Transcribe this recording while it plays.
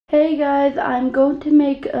Hey guys, I'm going to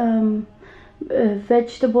make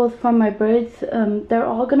vegetables for my birds. They're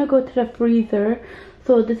all gonna go to the freezer.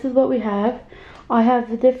 So this is what we have. I have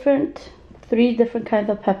three different kinds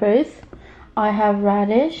of peppers. I have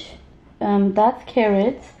radish, that's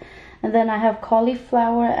carrots, and then I have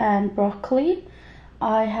cauliflower and broccoli.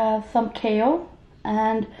 I have some kale,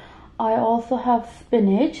 and I also have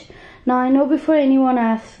spinach. Now I know before anyone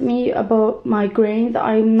asks me about my grains,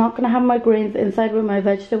 I'm not going to have my grains inside with my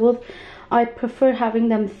vegetables. I prefer having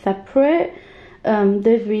them separate.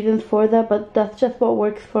 There's reasons for that, but that's just what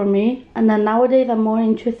works for me. And then nowadays I'm more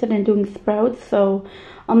interested in doing sprouts, so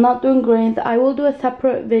I'm not doing grains. I will do a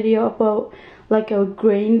separate video about like a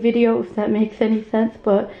grain video, if that makes any sense.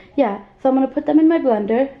 But yeah, so I'm going to put them in my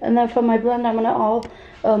blender, and then from my blender I'm going to all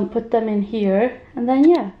put them in here, and then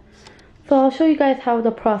yeah. So I'll show you guys how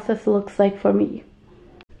the process looks like for me.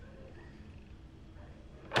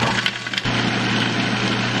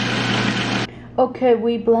 Okay,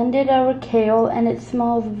 we blended our kale and it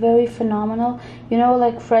smells very phenomenal. You know,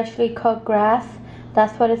 like freshly cut grass.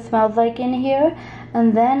 That's what it smells like in here.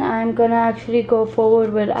 And then I'm gonna actually go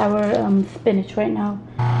forward with our spinach right now.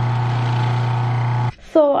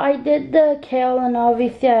 So I did the kale and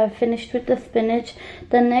obviously I finished with the spinach.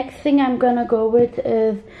 The next thing I'm gonna go with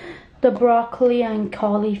is the broccoli and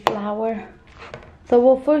cauliflower. So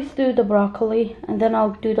we'll first do the broccoli and then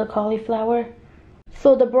I'll do the cauliflower.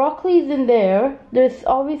 So the broccoli is in there. There's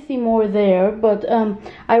obviously more there, but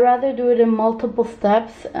I rather do it in multiple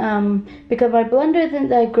steps because my blender isn't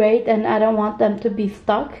that great and I don't want them to be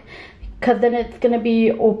stuck, because then it's gonna be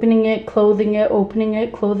opening it, closing it, opening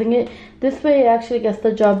it, closing it. This way it actually gets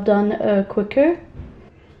the job done quicker.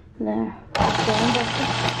 There.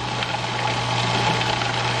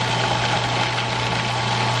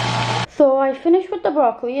 So I finished with the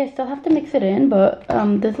broccoli. I still have to mix it in, but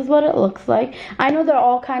this is what it looks like. I know they're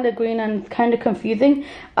all kind of green and kind of confusing.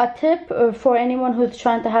 A tip for anyone who's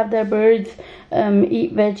trying to have their birds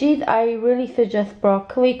eat veggies, I really suggest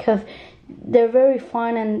broccoli because they're very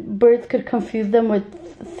fine and birds could confuse them with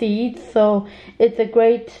seeds. So it's a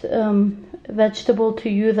great vegetable to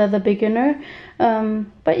use as a beginner.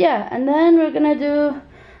 But yeah, and then we're gonna do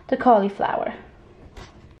the cauliflower.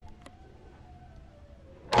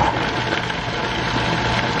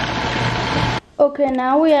 Okay,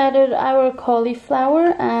 now we added our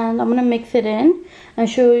cauliflower and I'm gonna mix it in and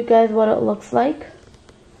show you guys what it looks like.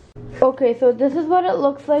 Okay, so this is what it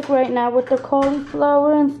looks like right now with the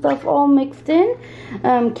cauliflower and stuff all mixed in,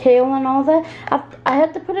 kale and all that. I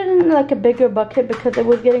had to put it in like a bigger bucket because it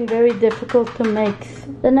was getting very difficult to mix.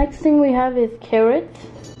 The next thing we have is carrots.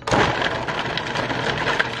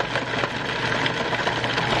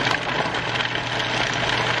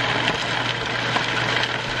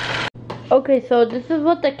 Okay, so this is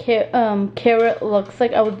what the carrot looks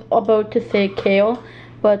like. I was about to say kale,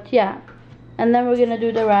 but yeah. And then we're gonna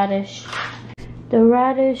do the radish. The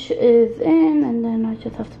radish is in, and then I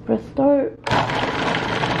just have to press start.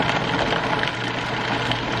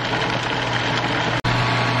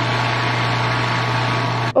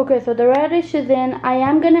 Okay, so the radish is in. I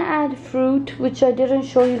am gonna add fruit, which I didn't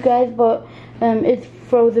show you guys, but it's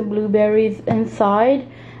frozen blueberries inside.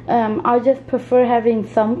 I just prefer having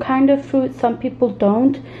some kind of fruit. Some people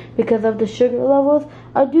don't because of the sugar levels.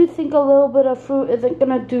 I do think a little bit of fruit isn't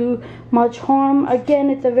gonna do much harm. Again,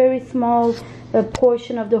 it's a very small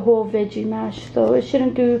portion of the whole veggie mash, so it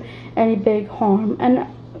shouldn't do any big harm. And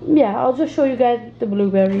yeah, I'll just show you guys the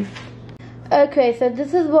blueberries. Okay, so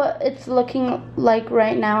this is what it's looking like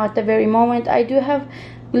right now at the very moment. I do have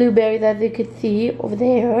blueberries, as you can see over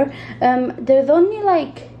there. There's only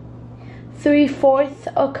like 3/4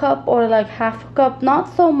 a cup or like half a cup, not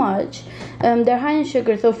so much. They're high in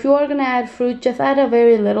sugar, so if you are gonna add fruit, just add a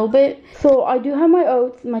very little bit. So I do have my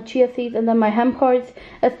oats, my chia seeds, and then my hemp hearts.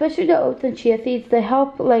 Especially the oats and chia seeds, they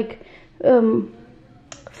help like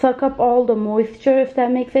suck up all the moisture, if that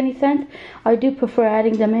makes any sense. I do prefer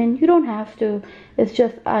adding them in. You don't have to, it's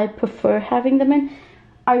just I prefer having them in.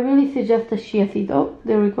 I really suggest the chia seeds. Oh,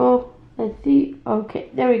 there we go. Let's see. Okay,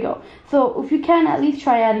 there we go. So if you can, at least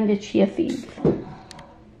try adding the chia seeds.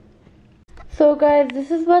 So guys,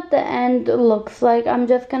 this is what the end looks like. I'm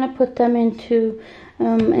just gonna put them into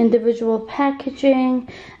individual packaging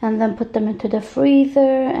and then put them into the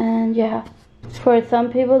freezer. And yeah, for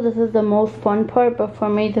some people this is the most fun part, but for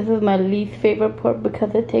me this is my least favorite part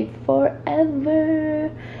because it takes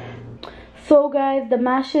forever. So guys, the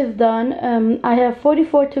mash is done. I have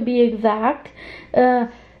 44 to be exact.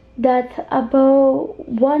 That's about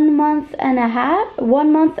 1 month and a half,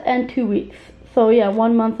 1 month and 2 weeks. So yeah,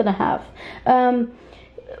 1 month and a half.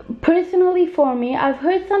 personally for me, I've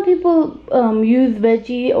heard some people use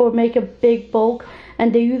veggie or make a big bulk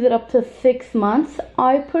and they use it up to 6 months.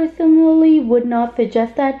 I personally would not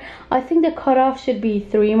suggest that. I think the cutoff should be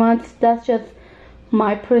 3 months. That's just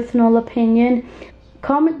my personal opinion.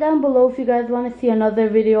 Comment down below if you guys want to see another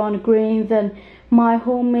video on grains and my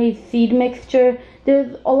homemade seed mixture.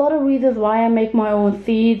 There's a lot of reasons why I make my own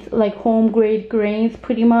seeds, like home grade grains,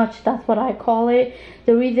 pretty much. That's what I call it.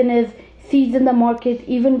 The reason is seeds in the market,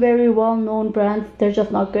 even very well known brands, they're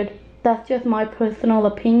just not good. That's just my personal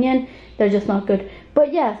opinion. They're just not good.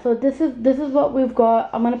 But yeah, so this is what we've got.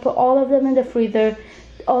 I'm gonna put all of them in the freezer.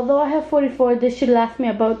 Although I have 44, this should last me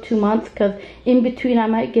about 2 months, because in between I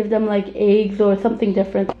might give them like eggs or something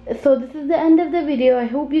different. So this is the end of the video. I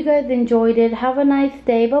hope you guys enjoyed it. Have a nice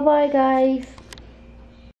day. Bye bye guys.